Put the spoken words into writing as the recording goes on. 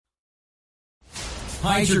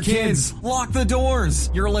hide your kids, lock the doors.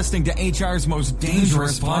 You're listening to HR's most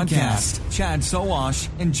dangerous podcast. Chad Sowash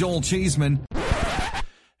and Joel Cheeseman.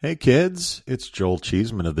 Hey kids, it's Joel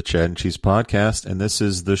Cheeseman of the Chad and Cheese Podcast, and this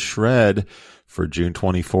is The Shred for June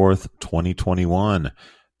 24th, 2021.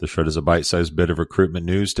 The Shred is a bite-sized bit of recruitment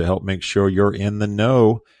news to help make sure you're in the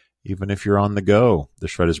know, even if you're on the go. The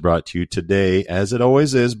Shred is brought to you today, as it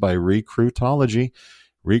always is, by Recruitology.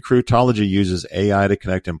 Recruitology uses AI to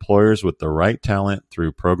connect employers with the right talent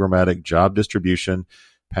through programmatic job distribution,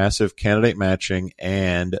 passive candidate matching,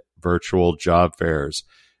 and virtual job fairs.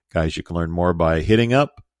 Guys, you can learn more by hitting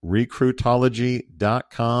up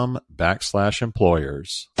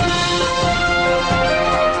recruitology.com/employers.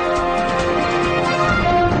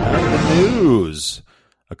 News.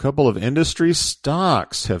 A couple of industry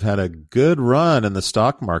stocks have had a good run in the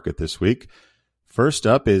stock market this week. First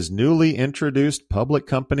up is newly introduced public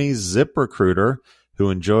company ZipRecruiter, who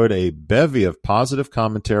enjoyed a bevy of positive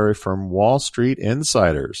commentary from Wall Street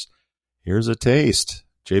insiders. Here's a taste.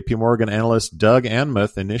 JP Morgan analyst Doug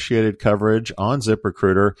Anmuth initiated coverage on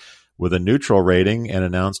ZipRecruiter with a neutral rating and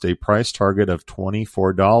announced a price target of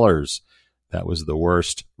 $24. That was the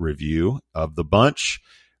worst review of the bunch.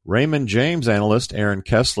 Raymond James analyst Aaron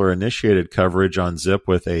Kessler initiated coverage on Zip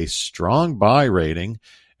with a strong buy rating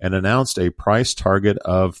and announced a price target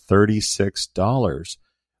of $36.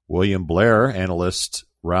 William Blair analyst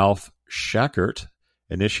Ralph Schackert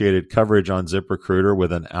initiated coverage on ZipRecruiter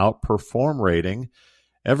with an outperform rating.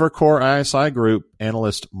 Evercore ISI Group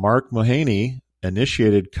analyst Mark Mahaney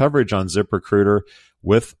initiated coverage on ZipRecruiter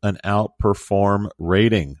with an outperform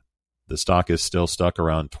rating. The stock is still stuck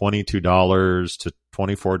around $22 to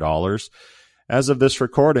 $24 as of this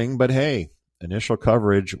recording, but hey, initial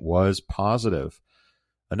coverage was positive.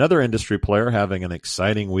 Another industry player having an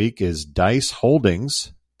exciting week is Dice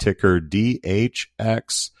Holdings, ticker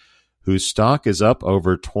DHX, whose stock is up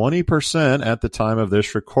over 20% at the time of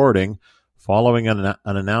this recording, following an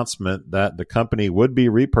announcement that the company would be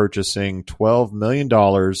repurchasing $12 million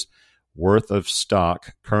worth of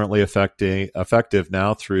stock, currently effective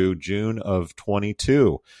now through June of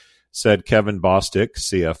 22. Said Kevin Bostic,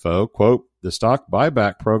 CFO, quote, "The stock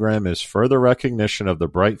buyback program is further recognition of the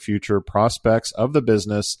bright future prospects of the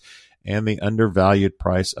business and the undervalued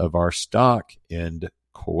price of our stock," end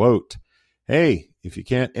quote. Hey, if you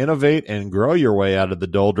can't innovate and grow your way out of the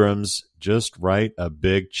doldrums, just write a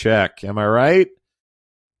big check. Am I right?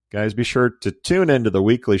 Guys, be sure to tune into the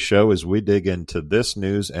weekly show as we dig into this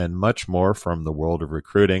news and much more from the world of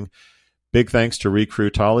recruiting. Big thanks to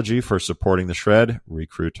Recruitology for supporting the Shred.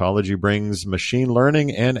 Recruitology brings machine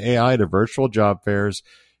learning and AI to virtual job fairs,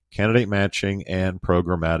 candidate matching, and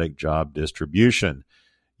programmatic job distribution.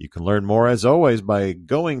 You can learn more, as always, by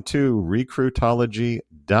going to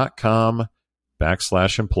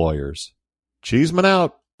recruitology.com/employers. Cheeseman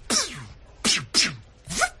out.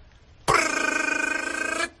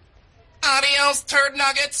 Adios, turd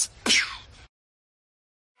nuggets.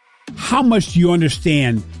 How much do you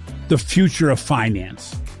understand the future of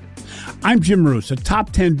finance? I'm Jim Roos, a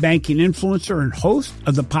top 10 banking influencer and host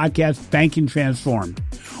of the podcast Banking Transformed,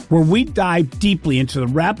 where we dive deeply into the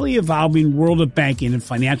rapidly evolving world of banking and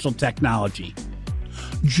financial technology.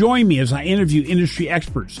 Join me as I interview industry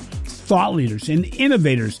experts, thought leaders, and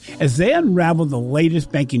innovators as they unravel the latest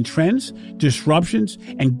banking trends, disruptions,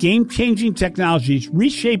 and game-changing technologies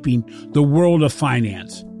reshaping the world of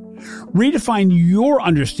finance. Redefine your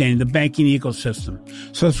understanding of the banking ecosystem.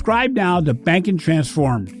 Subscribe now to Banking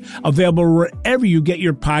Transformed, available wherever you get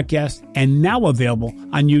your podcasts and now available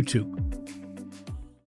on YouTube.